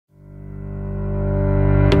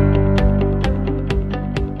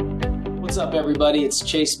up, everybody? It's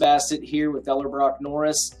Chase Bassett here with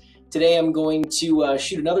Ellerbrock-Norris. Today I'm going to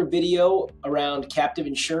shoot another video around captive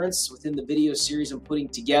insurance within the video series I'm putting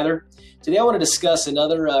together. Today I want to discuss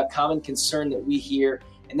another common concern that we hear,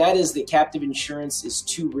 and that is that captive insurance is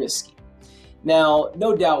too risky. Now,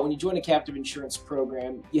 no doubt, when you join a captive insurance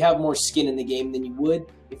program, you have more skin in the game than you would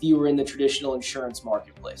if you were in the traditional insurance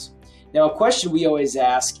marketplace. Now, a question we always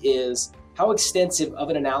ask is, how extensive of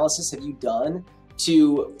an analysis have you done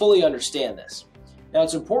to fully understand this? Now,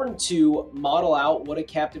 it's important to model out what a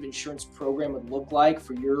captive insurance program would look like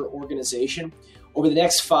for your organization over the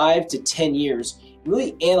next 5 to 10 years, and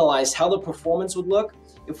really analyze how the performance would look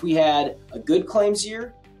if we had a good claims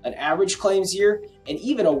year, an average claims year, and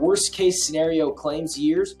even a worst case scenario claims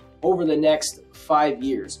years over the next 5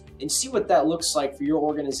 years, and see what that looks like for your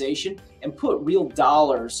organization and put real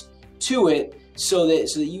dollars to it so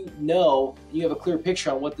that you know, you have a clear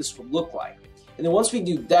picture on what this would look like. And then once we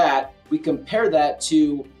do that, we compare that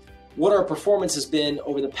to what our performance has been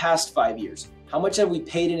over the past 5 years. How much have we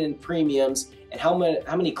paid in premiums, and how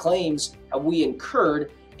many claims have we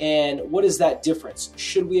incurred, and what is that difference?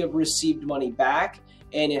 Should we have received money back?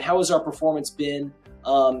 And how has our performance been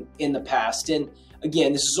in the past? And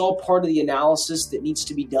again, this is all part of the analysis that needs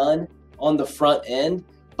to be done on the front end,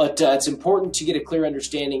 but it's important to get a clear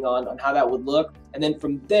understanding on how that would look. And then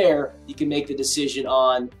from there, you can make the decision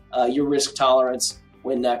on your risk tolerance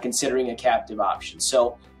when considering a captive option.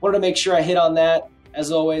 So wanted to make sure I hit on that.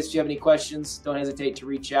 As always, if you have any questions, don't hesitate to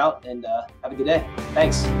reach out, and have a good day.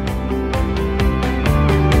 Thanks.